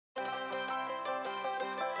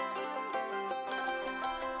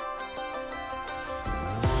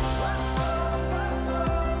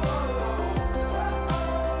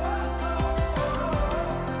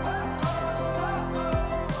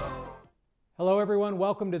Hello everyone,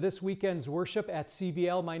 welcome to this weekend's worship at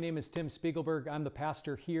CVL. My name is Tim Spiegelberg. I'm the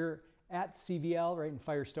pastor here at CVL right in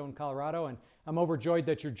Firestone, Colorado, and I'm overjoyed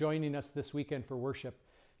that you're joining us this weekend for worship.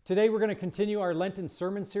 Today we're going to continue our Lenten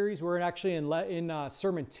sermon series. We're actually in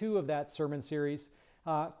sermon 2 of that sermon series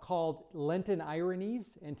called Lenten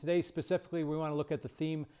Ironies, and today specifically we want to look at the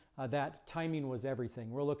theme that timing was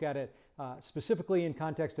everything. We'll look at it specifically in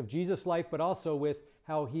context of Jesus' life, but also with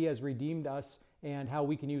how he has redeemed us and how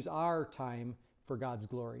we can use our time for God's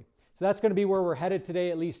glory. So that's going to be where we're headed today,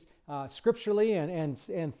 at least scripturally and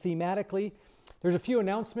thematically. There's a few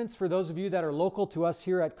announcements for those of you that are local to us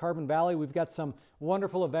here at Carbon Valley. We've got some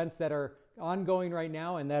wonderful events that are ongoing right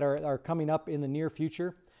now and that are coming up in the near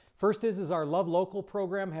future. First is our Love Local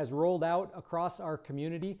program has rolled out across our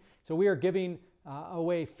community. So we are giving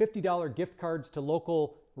away $50 gift cards to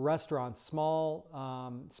local restaurants,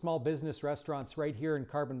 small business restaurants right here in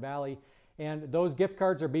Carbon Valley. And those gift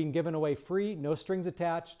cards are being given away free, no strings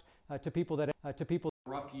attached, to people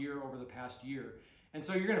rough year over the past year. And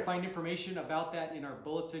so you're going to find information about that in our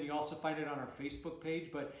bulletin. You also find it on our Facebook page,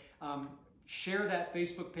 but share that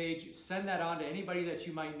Facebook page, send that on to anybody that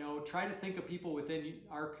you might know. Try to think of people within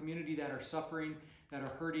our community that are suffering, that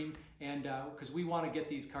are hurting, and because we want to get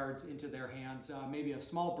these cards into their hands, maybe a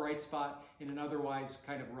small bright spot in an otherwise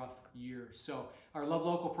kind of rough year. So our Love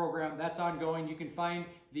Local program, that's ongoing. You can find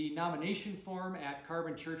the nomination form at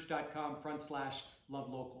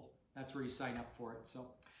carbonchurch.com/lovelocal. That's where you sign up for it. So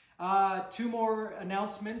two more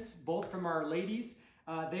announcements, both from our ladies.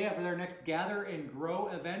 They have their next Gather and Grow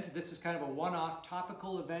event. This is kind of a one-off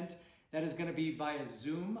topical event that is going to be via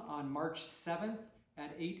Zoom on March 7th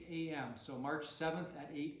at 8 a.m. So March 7th at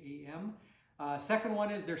 8 a.m. Second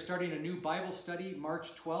one is they're starting a new Bible study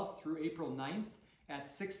March 12th through April 9th at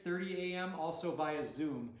 6:30 a.m. also via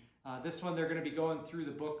Zoom. This one they're going to be going through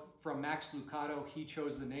the book from Max Lucado, He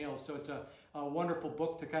Chose the Nails. So it's a wonderful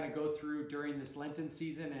book to kind of go through during this Lenten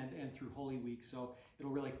season and through Holy Week. So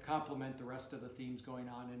it'll really complement the rest of the themes going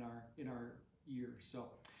on in our year. So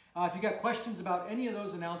if you got questions about any of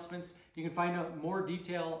those announcements, you can find out more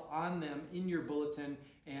detail on them in your bulletin,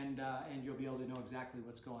 and you'll be able to know exactly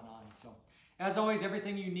what's going on. So as always,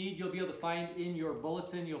 everything you need you'll be able to find in your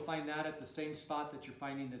bulletin. You'll find that at the same spot that you're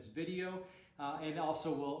finding this video, and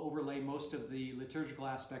also we'll overlay most of the liturgical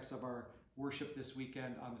aspects of our worship this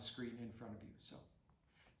weekend on the screen in front of you.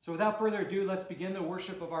 So without further ado, let's begin the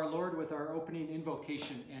worship of our Lord with our opening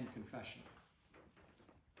invocation and confession.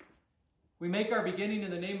 We make our beginning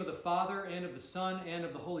in the name of the Father, and of the Son, and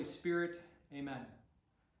of the Holy Spirit. Amen.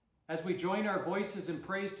 As we join our voices in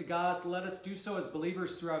praise to God, let us do so as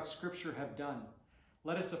believers throughout Scripture have done.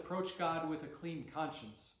 Let us approach God with a clean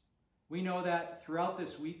conscience. We know that throughout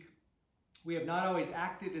this week, we have not always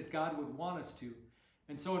acted as God would want us to.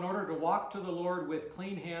 And so in order to walk to the Lord with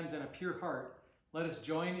clean hands and a pure heart, let us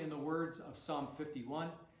join in the words of Psalm 51.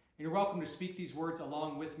 And you're welcome to speak these words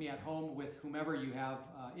along with me at home with whomever you have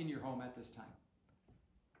in your home at this time.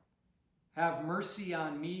 Have mercy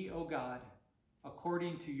on me, O God,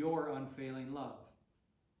 according to your unfailing love.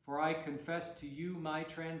 For I confess to you my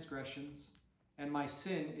transgressions, and my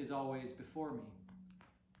sin is always before me.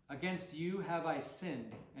 Against you have I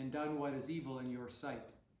sinned and done what is evil in your sight.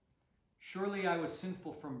 Surely I was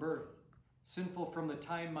sinful from birth, sinful from the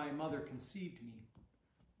time my mother conceived me.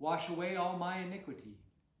 Wash away all my iniquity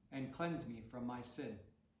and cleanse me from my sin.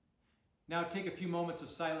 Now take a few moments of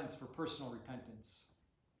silence for personal repentance.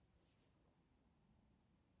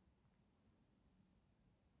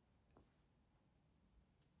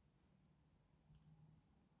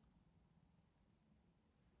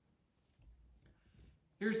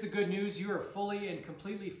 Here's the good news. You are fully and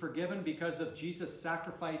completely forgiven because of Jesus'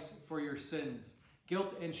 sacrifice for your sins.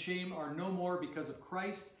 Guilt and shame are no more because of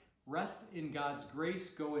Christ. Rest in God's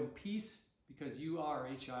grace. Go in peace because you are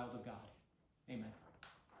a child of God. Amen.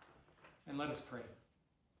 And let us pray.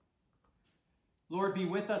 Lord, be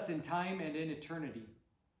with us in time and in eternity.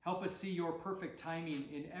 Help us see your perfect timing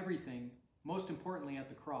in everything, most importantly at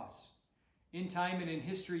the cross. In time and in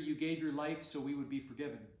history, you gave your life so we would be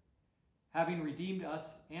forgiven. Having redeemed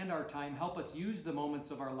us and our time, help us use the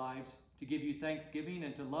moments of our lives to give you thanksgiving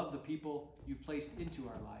and to love the people you've placed into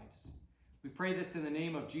our lives. We pray this in the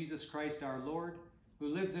name of Jesus Christ our Lord, who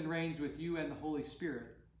lives and reigns with you and the Holy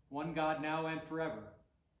Spirit, one God now and forever.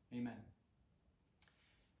 Amen.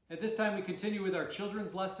 At this time, we continue with our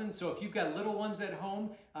children's lesson. So if you've got little ones at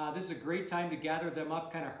home, this is a great time to gather them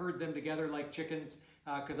up, kind of herd them together like chickens,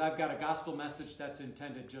 because I've got a gospel message that's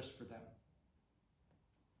intended just for them.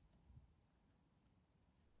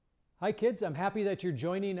 Hi kids, I'm happy that you're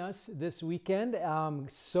joining us this weekend. I'm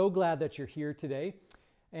so glad that you're here today.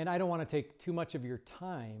 And I don't want to take too much of your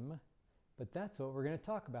time, But that's what we're going to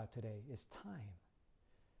talk about today, is time.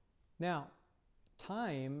 Now,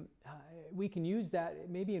 time, we can use that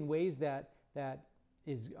maybe in ways that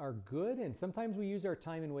are good, and sometimes we use our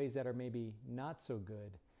time in ways that are maybe not so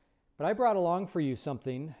good. But I brought along for you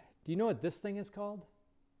something. Do you know what this thing is called?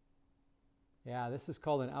 Yeah, this is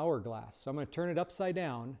called an hourglass. So I'm going to turn it upside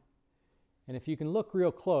down, and if you can look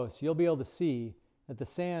real close, you'll be able to see that the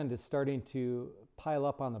sand is starting to pile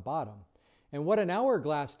up on the bottom. And what an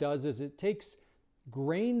hourglass does is it takes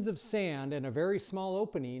grains of sand in a very small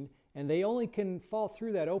opening, and they only can fall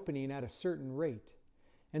through that opening at a certain rate.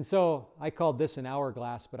 And so I called this an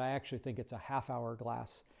hourglass, but I actually think it's a half-hour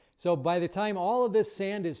glass. So by the time all of this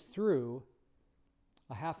sand is through,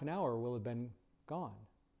 a half an hour will have been gone.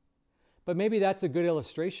 But maybe that's a good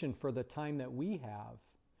illustration for the time that we have,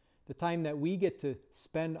 the time that we get to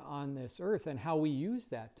spend on this earth and how we use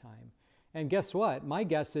that time. And guess what? My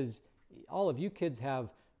guess is all of you kids have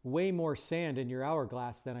way more sand in your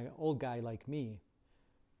hourglass than an old guy like me.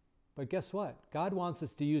 But guess what? God wants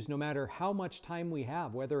us to use, no matter how much time we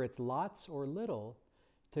have, whether it's lots or little,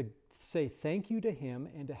 to say thank you to Him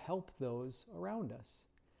and to help those around us.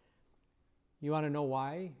 You want to know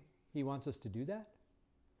why He wants us to do that?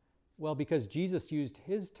 Well, because Jesus used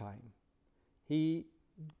His time. He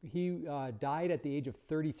died at the age of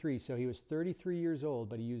 33, so He was 33 years old,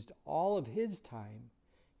 but He used all of His time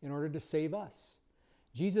in order to save us.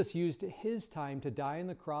 Jesus used His time to die on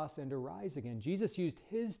the cross and to rise again. Jesus used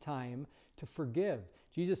His time to forgive.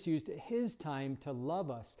 Jesus used His time to love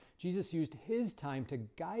us. Jesus used His time to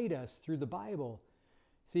guide us through the Bible.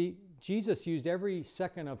 See, Jesus used every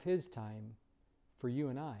second of His time for you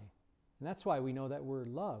and I. And that's why we know that we're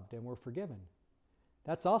loved and we're forgiven.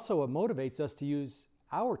 That's also what motivates us to use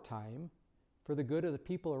our time for the good of the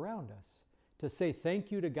people around us, to say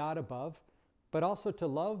thank you to God above, but also to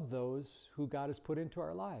love those who God has put into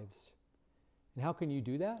our lives. And how can you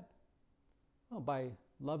do that? Well, by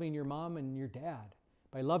loving your mom and your dad,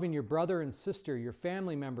 by loving your brother and sister, your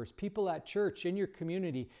family members, people at church, in your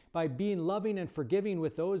community, by being loving and forgiving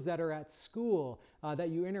with those that are at school,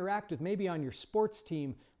 that you interact with, maybe on your sports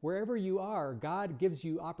team. Wherever you are, God gives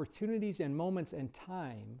you opportunities and moments and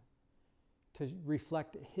time to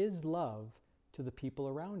reflect His love to the people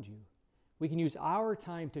around you. We can use our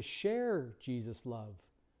time to share Jesus' love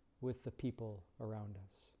with the people around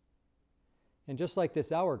us. And just like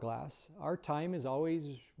this hourglass, our time is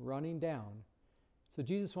always running down. So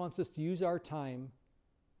Jesus wants us to use our time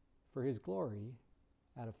for His glory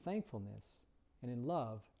out of thankfulness and in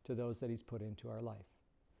love to those that He's put into our life.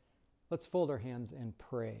 Let's fold our hands and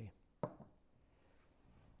pray.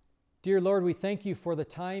 Dear Lord, we thank You for the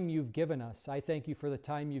time You've given us. I thank You for the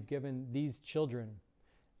time You've given these children.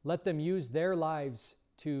 Let them use their lives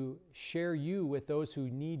to share You with those who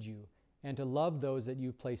need You and to love those that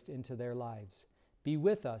You've placed into their lives. Be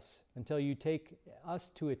with us until You take us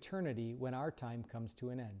to eternity when our time comes to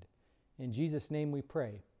an end. In Jesus' name we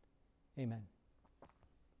pray. Amen.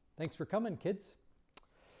 Thanks for coming, kids.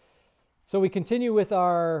 So we continue with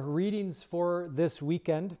our readings for this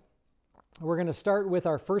weekend. We're going to start with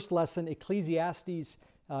our first lesson, Ecclesiastes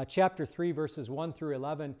chapter 3, verses 1 through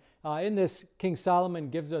 11. In this, King Solomon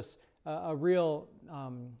gives us a real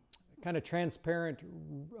kind of transparent,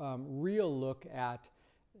 real look at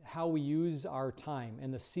how we use our time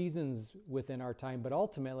and the seasons within our time. But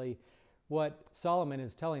ultimately, what Solomon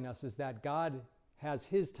is telling us is that God has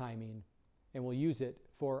His timing and will use it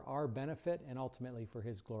for our benefit and ultimately for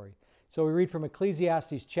His glory. So we read from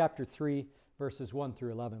Ecclesiastes chapter 3, verses 1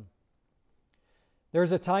 through 11.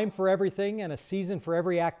 There's a time for everything and a season for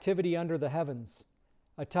every activity under the heavens,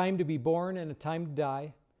 a time to be born and a time to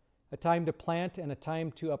die, a time to plant and a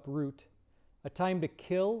time to uproot, a time to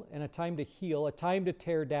kill and a time to heal, a time to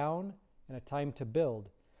tear down and a time to build,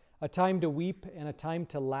 a time to weep and a time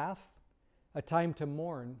to laugh, a time to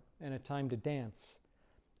mourn and a time to dance,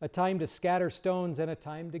 a time to scatter stones and a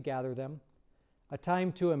time to gather them, a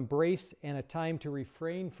time to embrace and a time to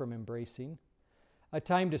refrain from embracing, a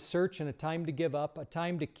time to search and a time to give up, a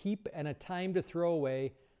time to keep and a time to throw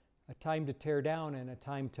away, a time to tear down and a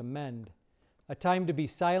time to mend, a time to be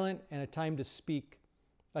silent and a time to speak,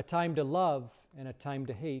 a time to love and a time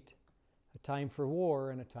to hate, a time for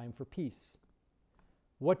war and a time for peace.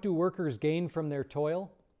 What do workers gain from their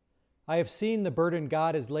toil? I have seen the burden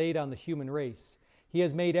God has laid on the human race. He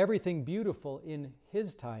has made everything beautiful in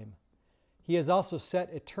His time. He has also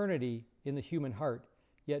set eternity in the human heart,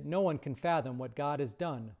 yet no one can fathom what God has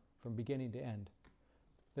done from beginning to end.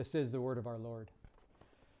 This is the word of our Lord.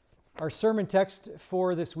 Our sermon text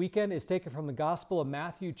for this weekend is taken from the Gospel of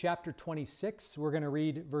Matthew, chapter 26. We're going to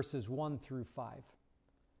read verses 1 through 5.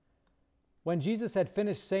 When Jesus had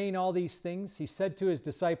finished saying all these things, he said to his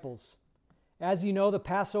disciples, "As you know, the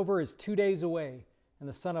Passover is 2 days away, and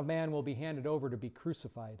the Son of Man will be handed over to be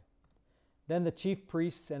crucified." Then the chief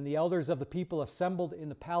priests and the elders of the people assembled in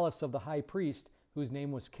the palace of the high priest, whose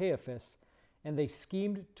name was Caiaphas, and they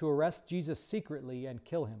schemed to arrest Jesus secretly and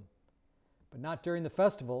kill him. "But not during the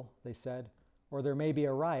festival," they said, "or there may be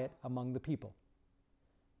a riot among the people."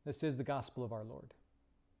 This is the gospel of our Lord.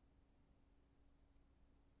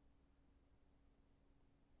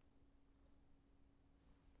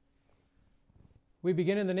 We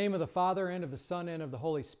begin in the name of the Father, and of the Son, and of the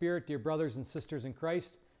Holy Spirit. Dear brothers and sisters in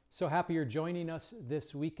Christ, so happy you're joining us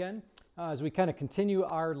this weekend as we kind of continue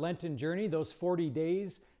our Lenten journey, those 40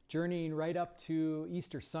 days, journeying right up to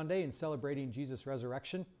Easter Sunday and celebrating Jesus'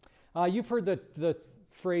 resurrection. You've heard the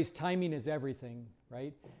phrase, timing is everything,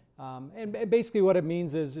 right? And basically what it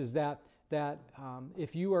means is that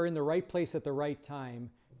if you are in the right place at the right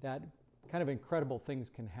time, that kind of incredible things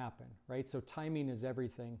can happen, right? So timing is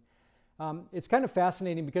everything. It's kind of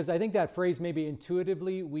fascinating because I think that phrase, maybe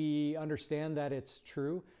intuitively, we understand that it's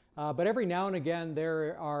true. But every now and again,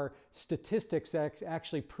 there are statistics that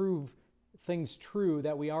actually prove things true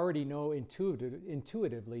that we already know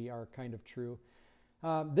intuitively are kind of true.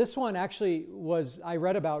 This one actually I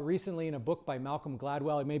read about recently in a book by Malcolm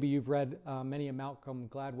Gladwell. Maybe you've read many of Malcolm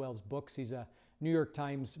Gladwell's books. He's a New York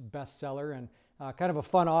Times bestseller and kind of a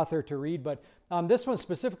fun author to read. But this one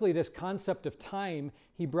specifically, this concept of time,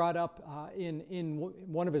 he brought up in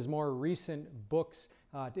one of his more recent books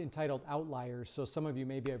entitled Outliers. So some of you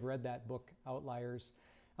maybe have read that book, Outliers.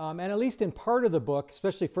 And at least in part of the book,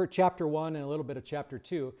 especially for chapter 1 and a little bit of chapter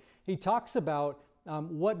 2, he talks about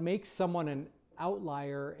what makes someone an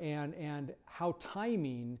outlier and how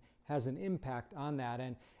timing has an impact on that.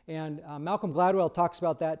 And Malcolm Gladwell talks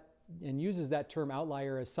about that and uses that term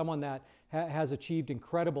outlier as someone that has achieved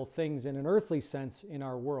incredible things in an earthly sense in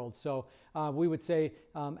our world. So we would say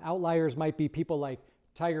outliers might be people like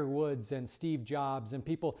Tiger Woods and Steve Jobs and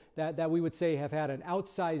people that we would say have had an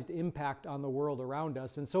outsized impact on the world around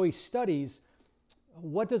us. And so he studies,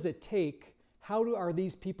 what does it take? How are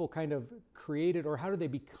these people kind of created, or how do they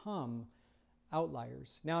become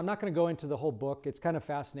outliers? Now, I'm not going to go into the whole book. It's kind of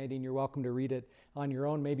fascinating. You're welcome to read it on your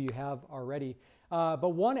own. Maybe you have already. But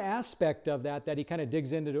one aspect of that he kind of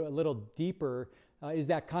digs into a little deeper is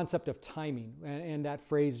that concept of timing. And that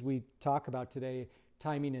phrase we talk about today,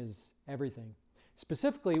 timing is everything.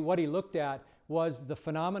 Specifically, what he looked at was the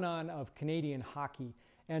phenomenon of Canadian hockey.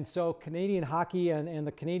 And so Canadian hockey and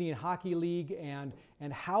the Canadian Hockey League and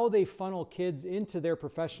how they funnel kids into their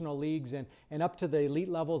professional leagues and up to the elite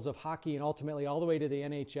levels of hockey and ultimately all the way to the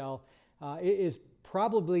NHL is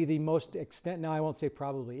probably the most now I won't say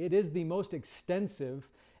probably, it is the most extensive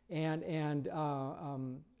and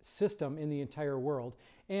system in the entire world.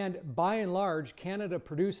 And by and large, Canada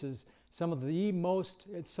produces some of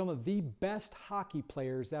the best hockey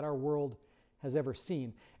players that our world has ever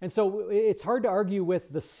seen. And so it's hard to argue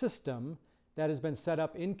with the system that has been set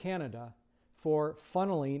up in Canada for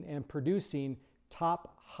funneling and producing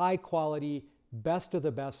top, high quality, best of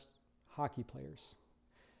the best hockey players.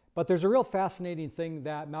 But there's a real fascinating thing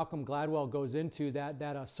that Malcolm Gladwell goes into that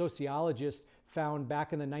a sociologist found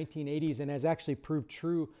back in the 1980s and has actually proved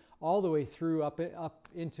true all the way through up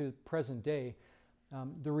into present day.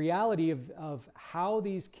 The reality of how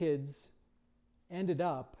these kids ended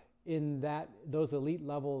up in those elite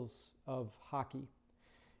levels of hockey.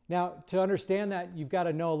 Now, to understand that, you've got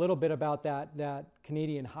to know a little bit about that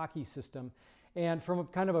Canadian hockey system. And from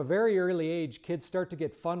kind of a very early age, kids start to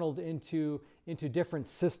get funneled into different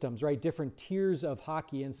systems, right? Different tiers of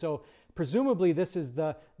hockey. And so presumably this is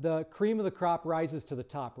the cream of the crop rises to the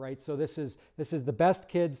top, right? So this is the best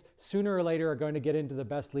kids sooner or later are going to get into the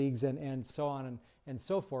best leagues and so on and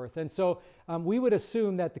so forth. And so we would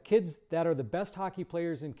assume that the kids that are the best hockey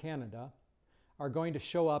players in Canada are going to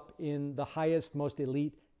show up in the highest, most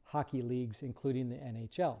elite hockey leagues, including the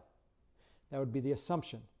NHL. That would be the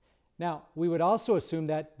assumption. Now, we would also assume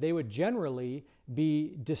that they would generally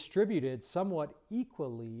be distributed somewhat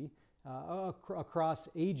equally across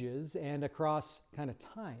ages and across kind of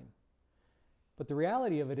time. But the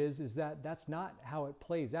reality of it is that that's not how it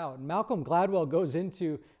plays out. And Malcolm Gladwell goes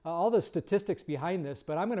into all the statistics behind this,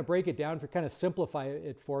 but I'm going to break it down to kind of simplify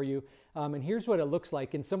it for you. And here's what it looks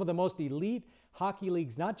like in some of the most elite hockey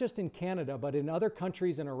leagues, not just in Canada, but in other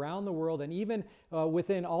countries and around the world, and even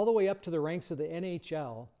within all the way up to the ranks of the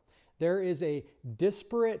NHL. There is a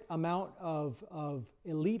disparate amount of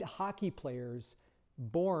elite hockey players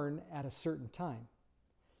born at a certain time.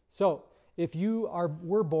 So if you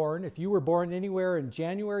were born anywhere in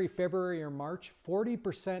January, February, or March,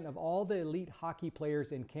 40% of all the elite hockey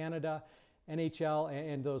players in Canada NHL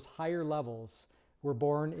and those higher levels were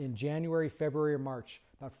born in January, February, or March.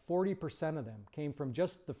 About 40% of them came from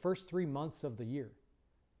just the first 3 months of the year.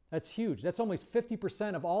 That's huge. That's almost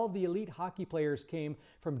 50% of all of the elite hockey players came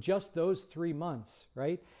from just those 3 months,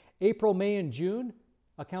 right? April, May, and June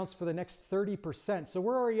accounts for the next 30%. So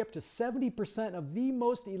we're already up to 70% of the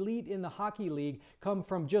most elite in the hockey league come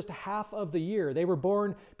from just half of the year. They were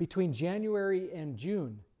born between January and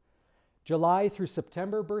June. July through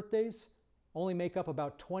September birthdays only make up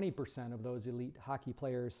about 20% of those elite hockey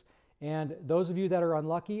players. And those of you that are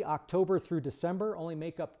unlucky, October through December only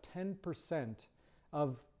make up 10%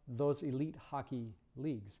 of those elite hockey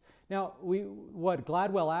leagues. Now, what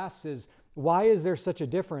Gladwell asks is, why is there such a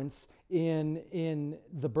difference in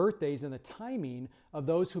the birthdays and the timing of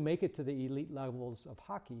those who make it to the elite levels of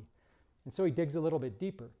hockey? And so he digs a little bit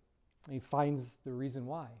deeper, and he finds the reason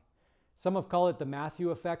why. Some have called it the Matthew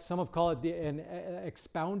effect. Some have called it an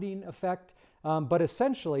expounding effect. But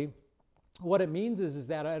essentially, what it means is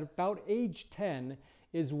that at about age 10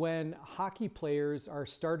 is when hockey players are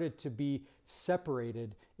started to be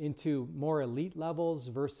separated into more elite levels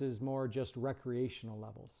versus more just recreational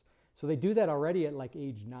levels. So they do that already at like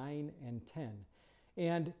age 9 and 10.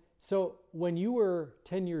 And so when you were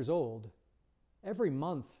 10 years old, every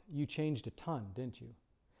month you changed a ton, didn't you?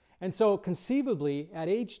 And so conceivably at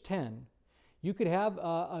age 10, you could have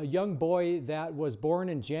a young boy that was born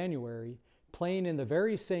in January playing in the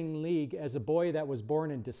very same league as a boy that was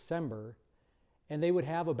born in December, and they would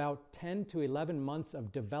have about 10 to 11 months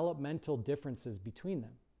of developmental differences between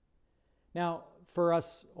them. Now, for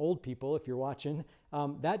us old people, if you're watching,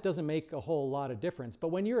 that doesn't make a whole lot of difference. But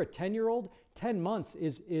when you're a 10-year-old, 10 months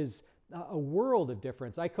is a world of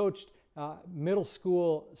difference. I coached middle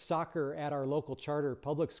school soccer at our local charter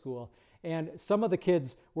public school, and some of the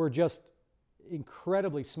kids were just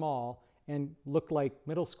incredibly small and looked like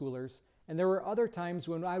middle schoolers. And there were other times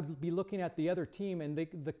when I would be looking at the other team and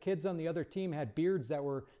the kids on the other team had beards that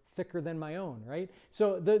were thicker than my own, right?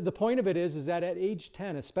 So the point of it is that at age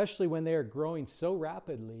 10, especially when they are growing so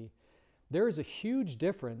rapidly, there is a huge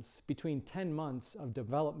difference between 10 months of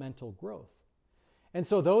developmental growth. And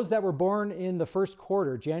so those that were born in the first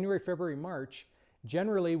quarter, January, February, March,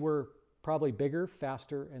 generally were probably bigger,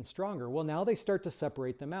 faster, and stronger. Well, now they start to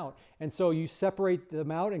separate them out. And so you separate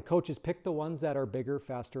them out, and coaches pick the ones that are bigger,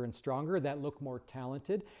 faster, and stronger, that look more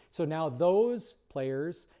talented. So now those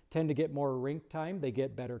players tend to get more rink time. They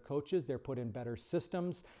get better coaches. They're put in better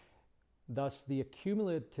systems. Thus, the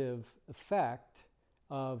accumulative effect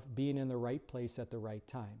of being in the right place at the right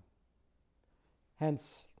time.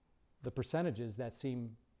 Hence, the percentages that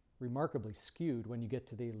seem remarkably skewed when you get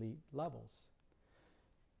to the elite levels.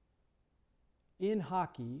 In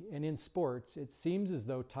hockey and in sports, it seems as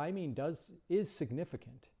though timing is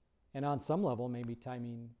significant. And on some level, maybe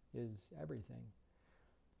timing is everything.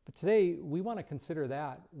 But today, we want to consider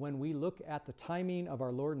that when we look at the timing of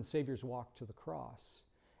our Lord and Savior's walk to the cross.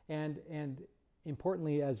 And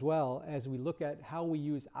importantly as well, as we look at how we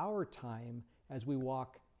use our time as we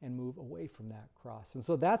walk and move away from that cross. And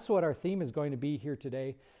so that's what our theme is going to be here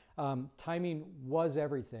today. Timing was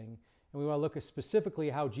everything. And we want to look at specifically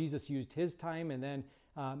how Jesus used his time, and then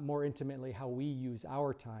more intimately how we use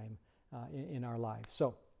our time in our lives.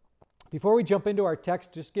 So before we jump into our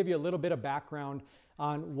text, just give you a little bit of background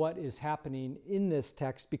on what is happening in this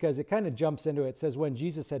text, because it kind of jumps into it. It says, when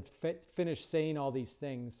Jesus had finished saying all these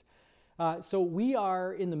things. So we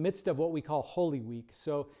are in the midst of what we call Holy Week.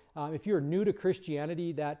 So if you're new to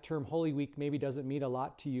Christianity, that term Holy Week maybe doesn't mean a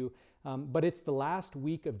lot to you, but it's the last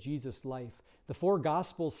week of Jesus' life. The four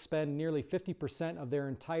Gospels spend nearly 50% of their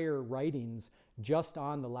entire writings just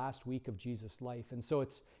on the last week of Jesus' life. And so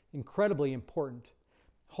it's incredibly important.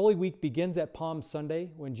 Holy Week begins at Palm Sunday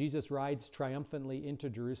when Jesus rides triumphantly into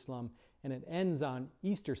Jerusalem, and it ends on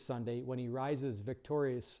Easter Sunday when he rises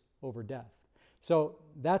victorious over death. So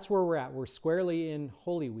that's where we're at. We're squarely in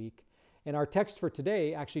Holy Week. And our text for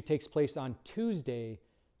today actually takes place on Tuesday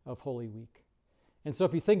of Holy Week. And so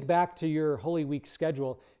if you think back to your Holy Week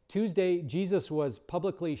schedule, Tuesday, Jesus was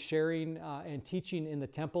publicly sharing and teaching in the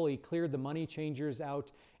temple. He cleared the money changers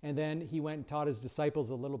out, and then he went and taught his disciples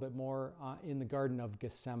a little bit more in the Garden of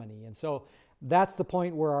Gethsemane. And so that's the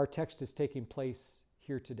point where our text is taking place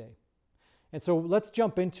here today. And so let's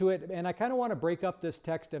jump into it. And I kind of want to break up this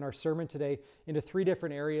text and our sermon today into three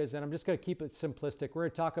different areas, and I'm just going to keep it simplistic. We're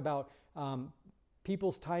going to talk about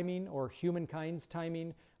people's timing or humankind's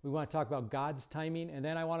timing. We want to talk about God's timing, and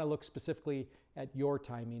then I want to look specifically at your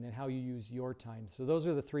timing and how you use your time. So those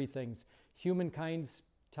are the three things: humankind's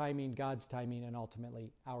timing, God's timing, and ultimately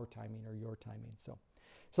our timing or your timing. So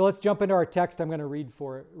let's jump into our text. I'm going to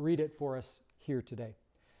read it for us here today.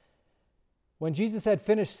 When Jesus had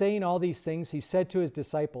finished saying all these things, he said to his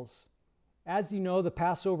disciples, "As you know, the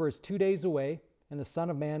Passover is 2 days away, and the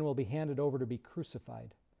Son of Man will be handed over to be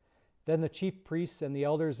crucified." Then the chief priests and the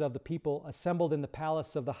elders of the people assembled in the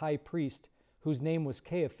palace of the high priest, whose name was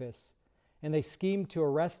Caiaphas, and they schemed to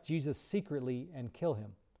arrest Jesus secretly and kill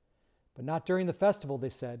him. But not during the festival, they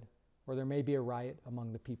said, or there may be a riot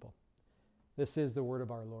among the people. This is the word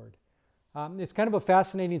of our Lord. It's kind of a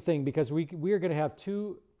fascinating thing because we are going to have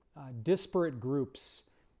two disparate groups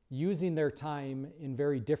using their time in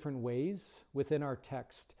very different ways within our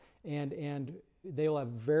text, and they will have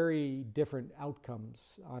very different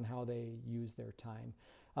outcomes on how they use their time.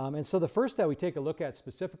 And so the first that we take a look at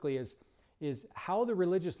specifically is how the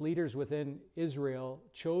religious leaders within Israel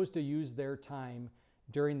chose to use their time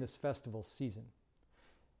during this festival season.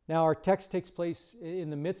 Now, our text takes place in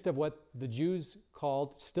the midst of what the Jews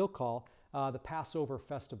still call the Passover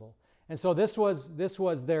festival. And so this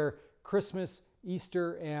was their Christmas,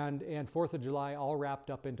 Easter, and 4th of July all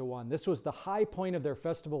wrapped up into one. This was the high point of their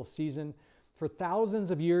festival season. For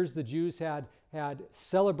thousands of years, the Jews had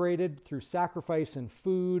celebrated through sacrifice and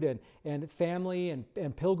food and family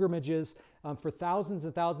and pilgrimages. For thousands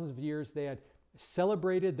and thousands of years, they had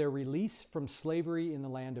celebrated their release from slavery in the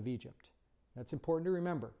land of Egypt. That's important to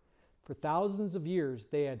remember. For thousands of years,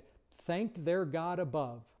 they had thanked their God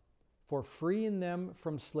above for freeing them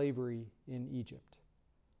from slavery in Egypt.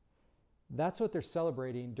 That's what they're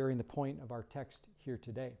celebrating during the point of our text here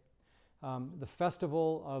today. The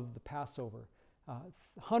festival of the Passover.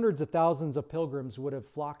 Hundreds of thousands of pilgrims would have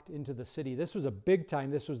flocked into the city. This was a big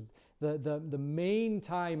time. This was the main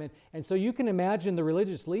time. And so you can imagine the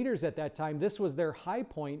religious leaders at that time, this was their high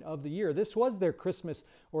point of the year. This was their Christmas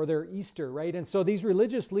or their Easter, right? And so these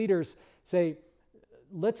religious leaders say,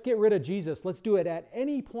 let's get rid of Jesus. Let's do it at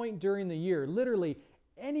any point during the year, literally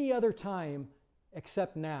any other time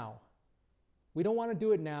except now. We don't want to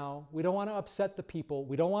do it now. We don't want to upset the people.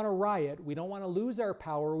 We don't want to riot. We don't want to lose our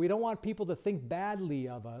power. We don't want people to think badly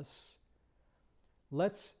of us.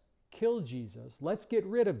 Let's kill Jesus. Let's get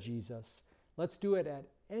rid of Jesus. Let's do it at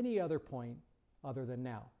any other point other than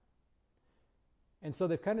now. And so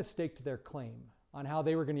they've kind of staked their claim on how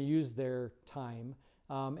they were going to use their time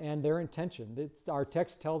and their intention. Our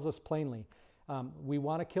text tells us plainly, we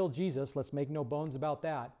want to kill Jesus. Let's make no bones about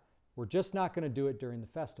that. We're just not going to do it during the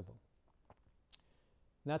festival.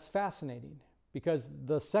 And that's fascinating because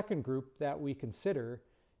the second group that we consider,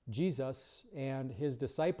 Jesus and his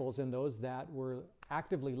disciples and those that were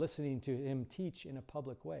actively listening to him teach in a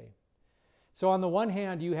public way. So on the one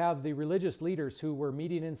hand, you have the religious leaders who were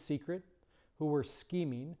meeting in secret, who were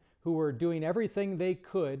scheming, who were doing everything they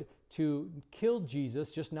could to kill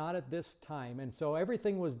Jesus, just not at this time. And so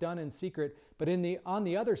everything was done in secret. But on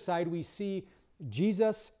the other side, we see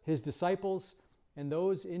Jesus, his disciples, and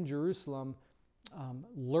those in Jerusalem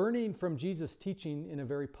learning from Jesus' teaching in a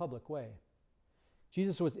very public way.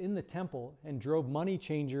 Jesus was in the temple and drove money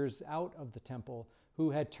changers out of the temple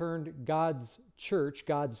who had turned God's church,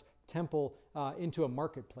 God's temple, into a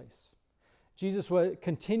marketplace. Jesus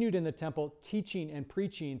continued in the temple teaching and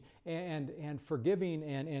preaching and forgiving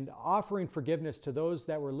and offering forgiveness to those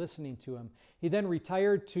that were listening to him. He then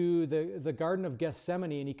retired to the Garden of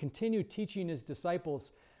Gethsemane and he continued teaching his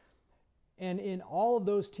disciples. And in all of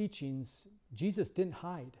those teachings, Jesus didn't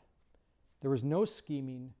hide. There was no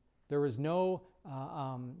scheming. There was no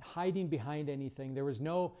hiding behind anything. There was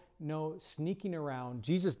no sneaking around.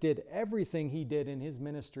 Jesus did everything he did in his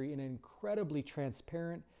ministry in an incredibly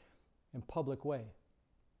transparent and public way.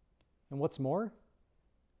 And what's more,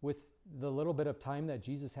 with the little bit of time that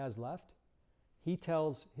Jesus has left, he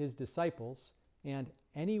tells his disciples and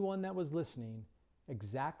anyone that was listening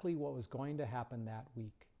exactly what was going to happen that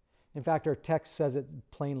week. In fact, our text says it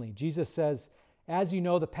plainly. Jesus says, "As you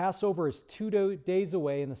know, the Passover is 2 days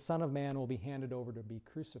away, and the Son of Man will be handed over to be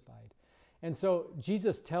crucified." And so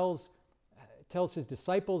Jesus tells his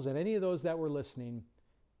disciples and any of those that were listening,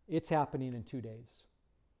 it's happening in 2 days.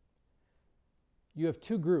 You have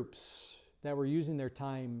two groups that were using their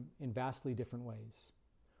time in vastly different ways.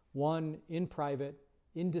 One in private,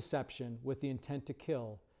 in deception, with the intent to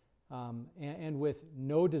kill, and with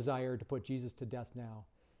no desire to put Jesus to death now.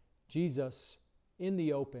 Jesus in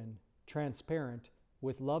the open, transparent,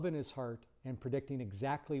 with love in his heart, and predicting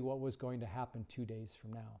exactly what was going to happen 2 days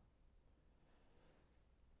from now.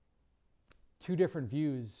 Two different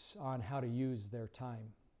views on how to use their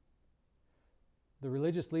time. The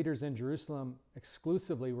religious leaders in Jerusalem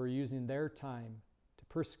exclusively were using their time to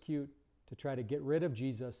persecute, to try to get rid of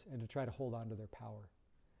Jesus, and to try to hold on to their power.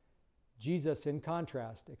 Jesus, in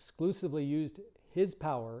contrast, exclusively used his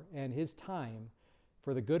power and his time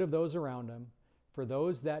for the good of those around him, for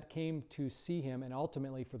those that came to see him and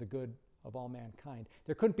ultimately for the good of all mankind.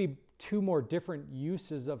 There couldn't be two more different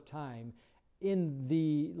uses of time in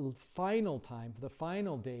the final time, the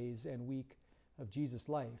final days and week of Jesus'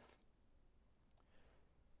 life.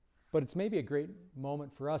 But it's maybe a great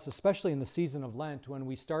moment for us, especially in the season of Lent, when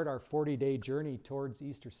we start our 40-day journey towards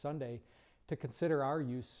Easter Sunday, to consider our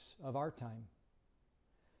use of our time.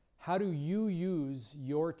 How do you use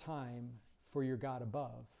your time for your God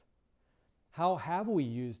above? How have we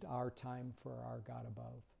used our time for our God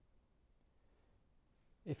above?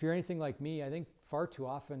 If you're anything like me, I think far too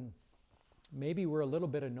often, maybe we're a little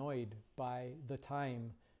bit annoyed by the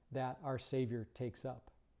time that our Savior takes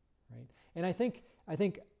up, right? And I think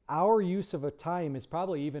our use of a time is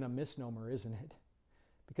probably even a misnomer, isn't it?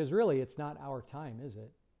 Because really, it's not our time, is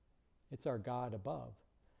it? It's our God above.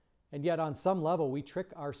 And yet, on some level, we trick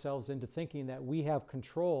ourselves into thinking that we have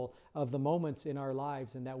control of the moments in our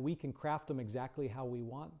lives and that we can craft them exactly how we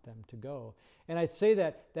want them to go. And I'd say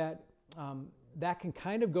that can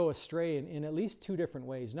kind of go astray in at least two different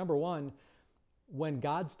ways. Number one, when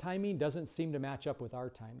God's timing doesn't seem to match up with our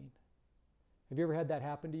timing. Have you ever had that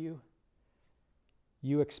happen to you?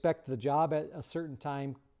 You expect the job at a certain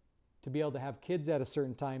time, to be able to have kids at a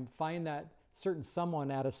certain time, find that certain someone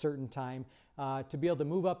at a certain time, to be able to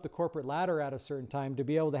move up the corporate ladder at a certain time, to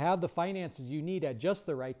be able to have the finances you need at just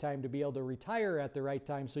the right time, to be able to retire at the right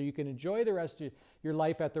time so you can enjoy the rest of your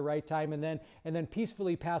life at the right time, and then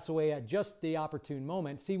peacefully pass away at just the opportune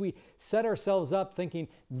moment. See, we set ourselves up thinking,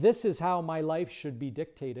 this is how my life should be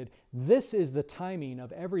dictated. This is the timing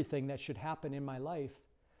of everything that should happen in my life.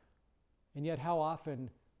 And yet, how often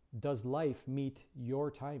does life meet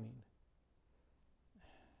your timing?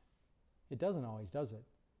 It doesn't always, does it?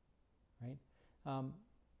 Right?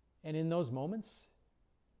 And in those moments,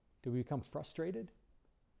 do we become frustrated?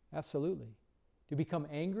 Absolutely. Do we become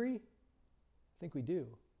angry? I think we do.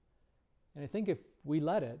 And I think if we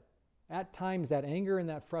let it, at times that anger and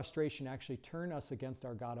that frustration actually turn us against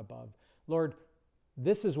our God above. Lord,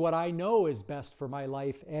 this is what I know is best for my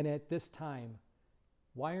life, and at this time,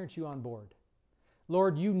 why aren't you on board?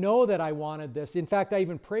 Lord, you know that I wanted this. In fact, I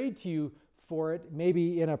even prayed to you for it,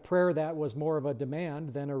 maybe in a prayer that was more of a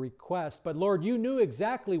demand than a request. But Lord, you knew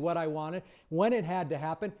exactly what I wanted, when it had to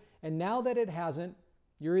happen. And now that it hasn't,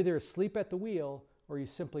 you're either asleep at the wheel or you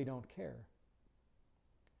simply don't care.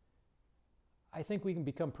 I think we can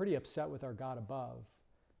become pretty upset with our God above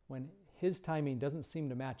when his timing doesn't seem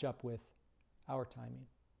to match up with our timing.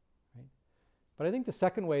 Right? But I think the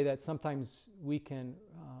second way that sometimes we can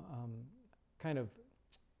kind of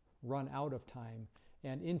run out of time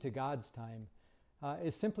and into God's time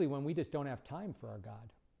is simply when we just don't have time for our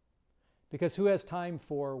God. Because who has time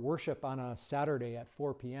for worship on a Saturday at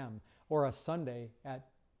 4 p.m. or a Sunday at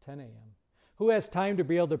 10 a.m.? Who has time to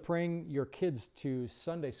be able to bring your kids to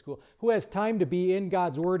Sunday school? Who has time to be in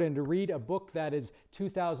God's Word and to read a book that is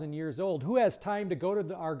 2,000 years old? Who has time to go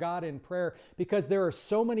to our God in prayer? Because there are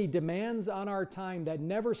so many demands on our time that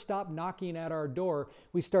never stop knocking at our door.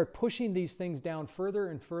 We start pushing these things down further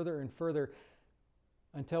and further and further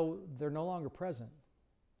until they're no longer present.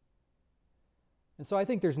 And so I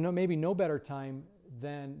think there's maybe no better time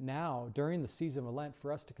than now, during the season of Lent,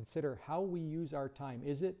 for us to consider how we use our time.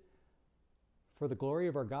 Is it for the glory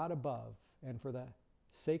of our God above and for the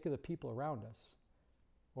sake of the people around us?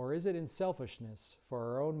 Or is it in selfishness for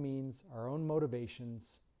our own means, our own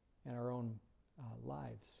motivations, and our own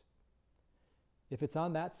lives? If it's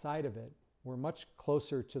on that side of it, we're much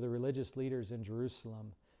closer to the religious leaders in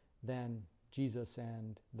Jerusalem than Jesus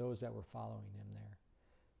and those that were following him there.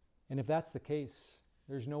 And if that's the case,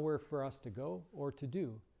 there's nowhere for us to go or to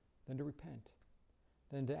do than to repent,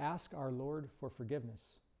 than to ask our Lord for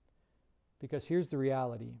forgiveness. Because here's the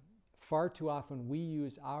reality. Far too often we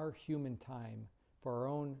use our human time for our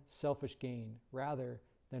own selfish gain rather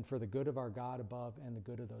than for the good of our God above and the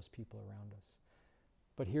good of those people around us.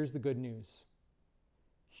 But here's the good news.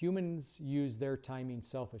 Humans use their timing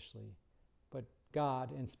selfishly, but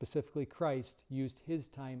God, and specifically Christ, used his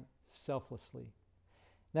time selflessly.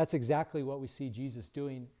 That's exactly what we see Jesus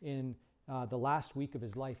doing in the last week of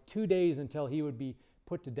his life, 2 days until he would be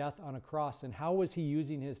put to death on a cross. And how was he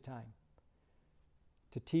using his time?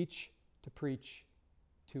 To teach, to preach,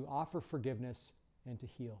 to offer forgiveness, and to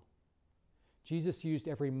heal. Jesus used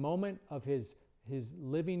every moment of his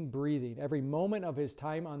living, breathing, every moment of his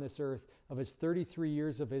time on this earth, of his 33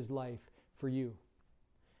 years of his life, for you.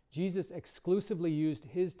 Jesus exclusively used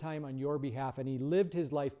his time on your behalf, and he lived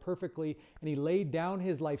his life perfectly, and he laid down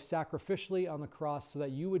his life sacrificially on the cross so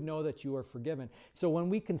that you would know that you are forgiven. So when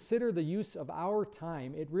we consider the use of our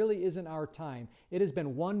time, it really isn't our time. It has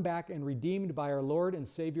been won back and redeemed by our Lord and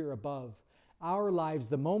Savior above. our lives,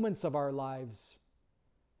 the moments of our lives,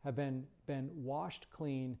 have been washed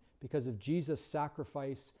clean because of Jesus'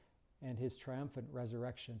 sacrifice and his triumphant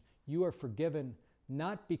resurrection. You are forgiven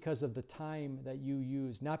not because of the time that you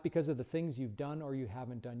use, not because of the things you've done or you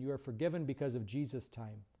haven't done. You are forgiven because of Jesus'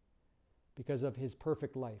 time, because of his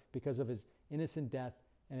perfect life, because of his innocent death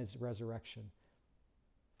and his resurrection.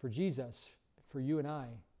 For Jesus, for you and I,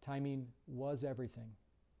 timing was everything.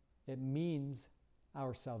 It means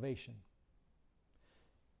our salvation.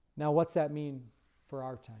 Now, what's that mean for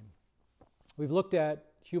our time? We've looked at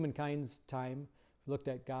humankind's time, we've looked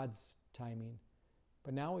at God's timing,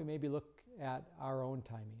 but now we maybe look at our own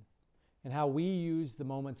timing and how we use the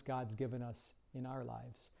moments God's given us in our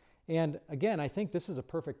lives. And again, I think this is a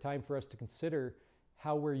perfect time for us to consider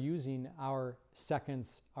how we're using our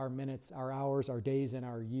seconds, our minutes, our hours, our days, and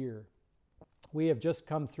our year. We have just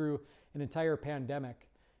come through an entire pandemic.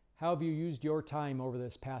 How have you used your time over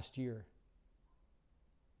this past year?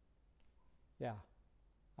 Yeah,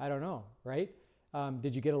 I don't know, right?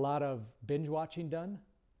 Did you get a lot of binge watching done?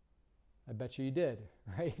 I bet you did,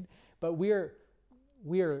 right? But we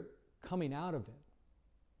are coming out of it.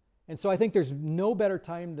 And so I think there's no better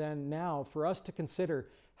time than now for us to consider,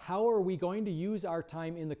 how are we going to use our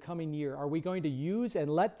time in the coming year? Are we going to use and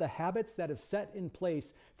let the habits that have set in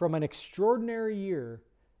place from an extraordinary year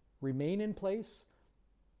remain in place?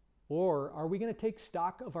 Or are we going to take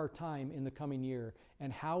stock of our time in the coming year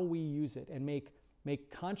and how we use it and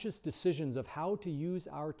make conscious decisions of how to use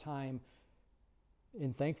our time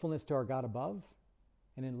in thankfulness to our God above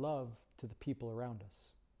and in love to the people around us?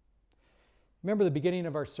 Remember the beginning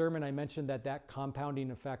of our sermon, I mentioned that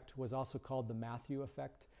compounding effect was also called the Matthew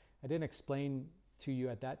effect. I didn't explain to you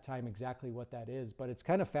at that time exactly what that is, but it's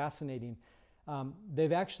kind of fascinating.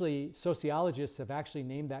 Sociologists have actually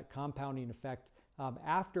named that compounding effect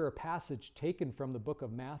after a passage taken from the book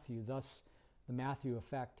of Matthew, thus the Matthew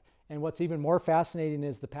effect. And what's even more fascinating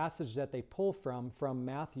is the passage that they pull from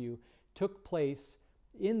Matthew took place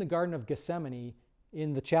in the Garden of Gethsemane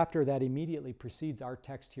in the chapter that immediately precedes our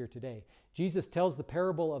text here today. Jesus tells the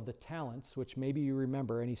parable of the talents, which maybe you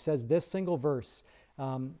remember, and he says this single verse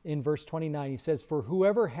in verse 29. He says, "For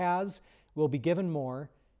whoever has will be given more,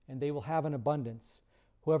 and they will have an abundance.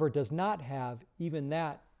 Whoever does not have, even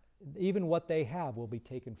what they have will be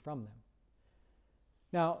taken from them."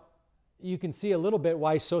 Now, you can see a little bit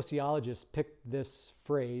why sociologists picked this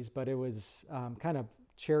phrase, but it was kind of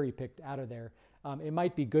cherry-picked out of there. It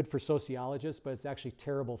might be good for sociologists, but it's actually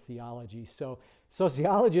terrible theology. So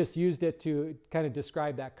sociologists used it to kind of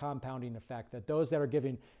describe that compounding effect, that those that are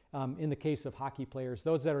given, in the case of hockey players,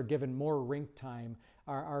 those that are given more rink time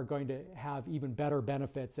are going to have even better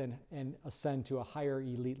benefits and ascend to a higher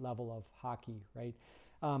elite level of hockey, right?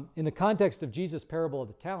 In the context of Jesus' parable of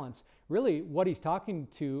the talents, really what he's talking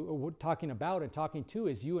about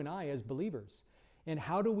is you and I as believers. And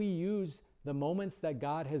how do we use the moments that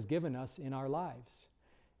God has given us in our lives?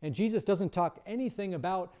 And Jesus doesn't talk anything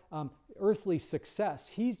about earthly success.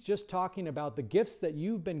 He's just talking about the gifts that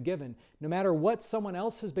you've been given. No matter what someone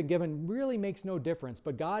else has been given, really makes no difference.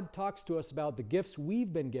 But God talks to us about the gifts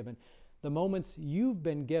we've been given, the moments you've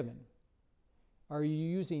been given. Are you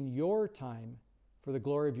using your time for the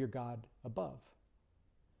glory of your God above?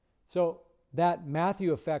 So that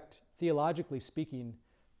Matthew effect, theologically speaking,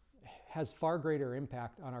 has far greater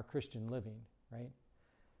impact on our Christian living, right?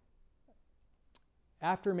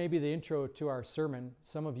 After maybe the intro to our sermon,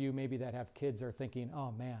 some of you maybe that have kids are thinking,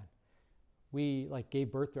 oh man, we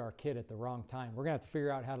gave birth to our kid at the wrong time. We're gonna have to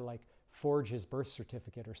figure out how to forge his birth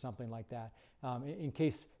certificate or something like that, in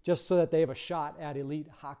case, just so that they have a shot at elite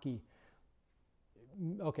hockey.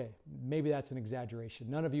 Okay, maybe that's an exaggeration.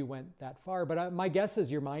 None of you went that far, but my guess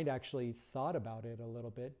is your mind actually thought about it a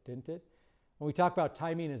little bit, didn't it? When we talk about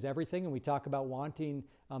timing as everything and we talk about wanting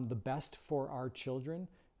the best for our children,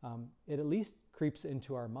 it at least creeps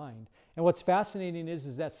into our mind. And what's fascinating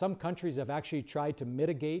is that some countries have actually tried to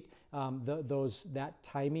mitigate that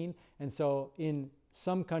timing. And so in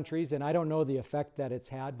some countries, and I don't know the effect that it's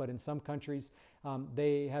had, but in some countries,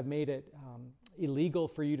 they have made it illegal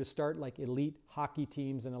for you to start elite hockey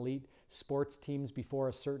teams and elite sports teams before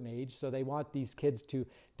a certain age. So they want these kids to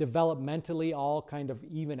developmentally all kind of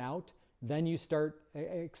even out. Then you start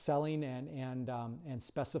excelling and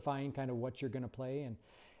specifying kind of what you're going to play.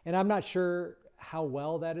 And I'm not sure how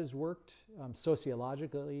well that has worked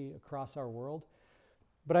sociologically across our world.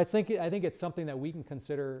 But I think it's something that we can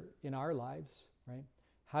consider in our lives, right?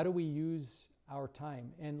 How do we use our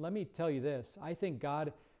time? And let me tell you this, I think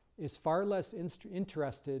God is far less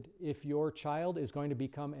interested if your child is going to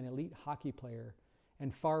become an elite hockey player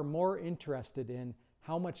and far more interested in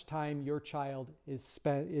how much time your child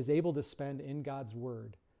is able to spend in God's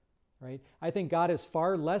Word, right? I think God is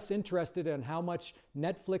far less interested in how much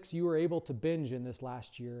Netflix you were able to binge in this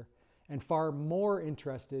last year, and far more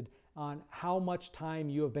interested on how much time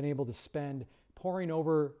you have been able to spend poring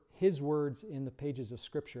over His words in the pages of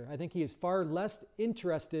Scripture. I think He is far less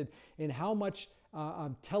interested in how much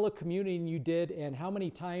telecommuting you did and how many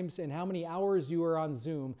times and how many hours you were on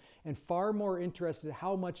Zoom, and far more interested in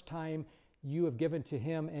how much time you have given to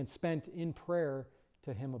Him and spent in prayer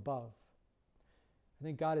to Him above. I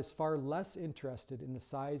think God is far less interested in the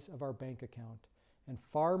size of our bank account and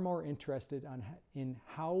far more interested in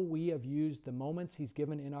how we have used the moments He's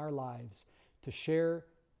given in our lives to share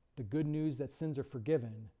the good news that sins are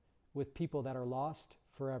forgiven with people that are lost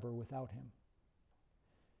forever without Him.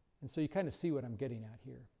 And so you kind of see what I'm getting at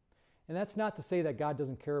here. And that's not to say that God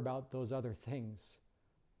doesn't care about those other things,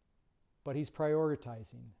 but He's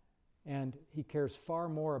prioritizing, and He cares far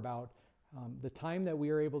more about the time that we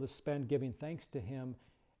are able to spend giving thanks to Him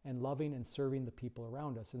and loving and serving the people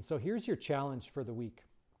around us. And so here's your challenge for the week.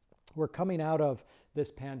 We're coming out of this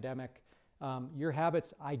pandemic. Your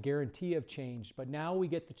habits, I guarantee, have changed, but now we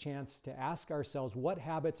get the chance to ask ourselves, what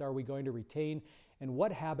habits are we going to retain, and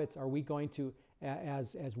what habits are we going to,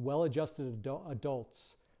 as well-adjusted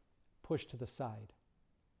adults, push to the side?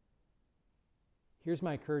 Here's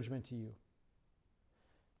my encouragement to you.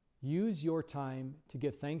 Use your time to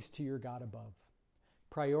give thanks to your God above.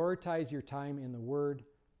 Prioritize your time in the Word,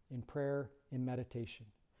 in prayer, in meditation.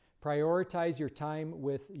 Prioritize your time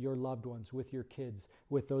with your loved ones, with your kids,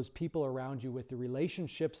 with those people around you, with the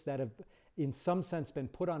relationships that have, in some sense, been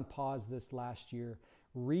put on pause this last year.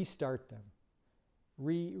 Restart them.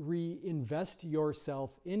 Reinvest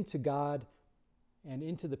yourself into God and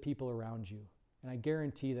into the people around you. And I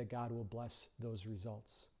guarantee that God will bless those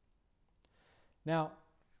results. Now,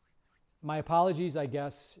 my apologies, I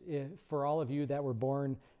guess, for all of you that were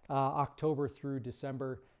born October through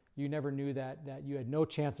December. You never knew that you had no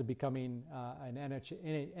chance of becoming an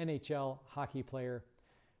NHL hockey player.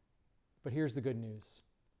 But here's the good news.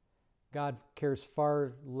 God cares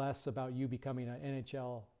far less about you becoming an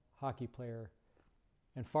NHL hockey player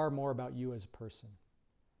and far more about you as a person.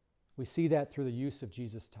 We see that through the use of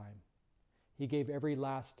Jesus' time. He gave every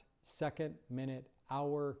last second, minute,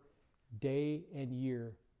 hour, day, and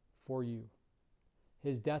year for you.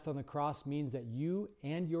 His death on the cross means that you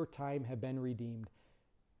and your time have been redeemed.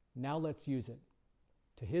 Now let's use it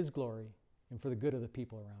to His glory and for the good of the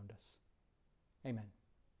people around us. Amen.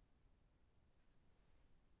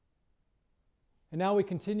 And now we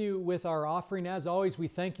continue with our offering. As always, we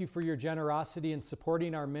thank you for your generosity in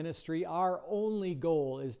supporting our ministry. Our only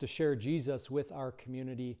goal is to share Jesus with our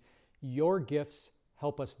community. Your gifts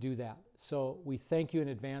help us do that. So we thank you in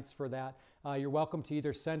advance for that. You're welcome to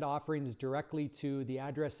either send offerings directly to the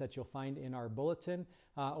address that you'll find in our bulletin,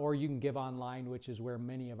 or you can give online, which is where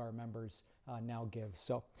many of our members now give.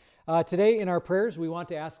 So today in our prayers, we want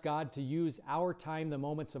to ask God to use our time, the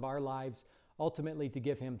moments of our lives, ultimately to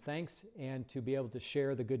give Him thanks and to be able to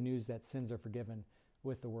share the good news that sins are forgiven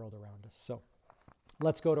with the world around us. So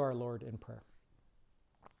let's go to our Lord in prayer.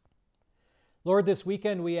 Lord, this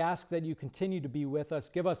weekend we ask that you continue to be with us,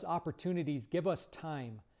 give us opportunities, give us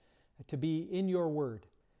time to be in your word,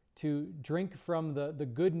 to drink from the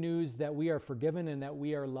good news that we are forgiven and that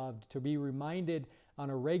we are loved, to be reminded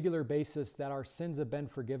on a regular basis that our sins have been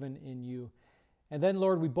forgiven in you. And then,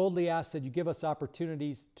 Lord, we boldly ask that you give us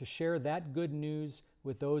opportunities to share that good news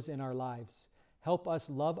with those in our lives. Help us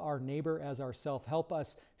love our neighbor as ourselves. Help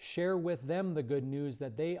us share with them the good news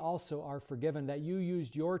that they also are forgiven, that you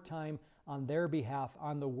used your time on their behalf,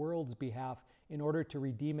 on the world's behalf, in order to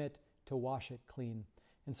redeem it, to wash it clean.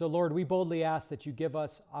 And so, Lord, we boldly ask that you give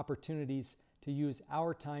us opportunities to use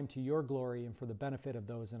our time to your glory and for the benefit of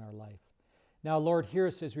those in our life. Now, Lord, hear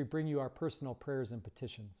us as we bring you our personal prayers and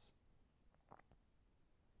petitions.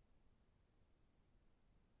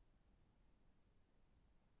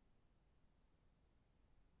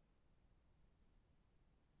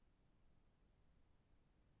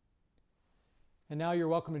 And now you're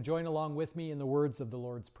welcome to join along with me in the words of the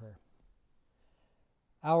Lord's Prayer.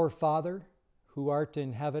 Our Father, who art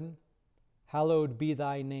in heaven, hallowed be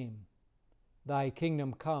thy name. Thy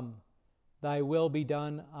kingdom come, thy will be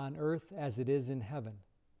done on earth as it is in heaven.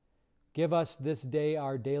 Give us this day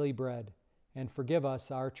our daily bread, and forgive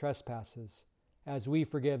us our trespasses, as we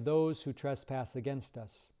forgive those who trespass against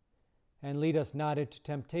us. And lead us not into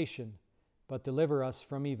temptation, but deliver us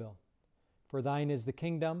from evil. For thine is the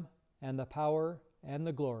kingdom, and the power, and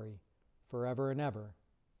the glory, forever and ever.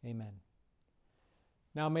 Amen.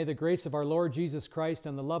 Now may the grace of our Lord Jesus Christ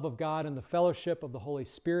and the love of God and the fellowship of the Holy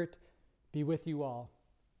Spirit be with you all.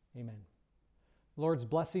 Amen. Lord's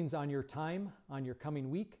blessings on your time, on your coming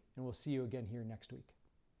week, and we'll see you again here next week.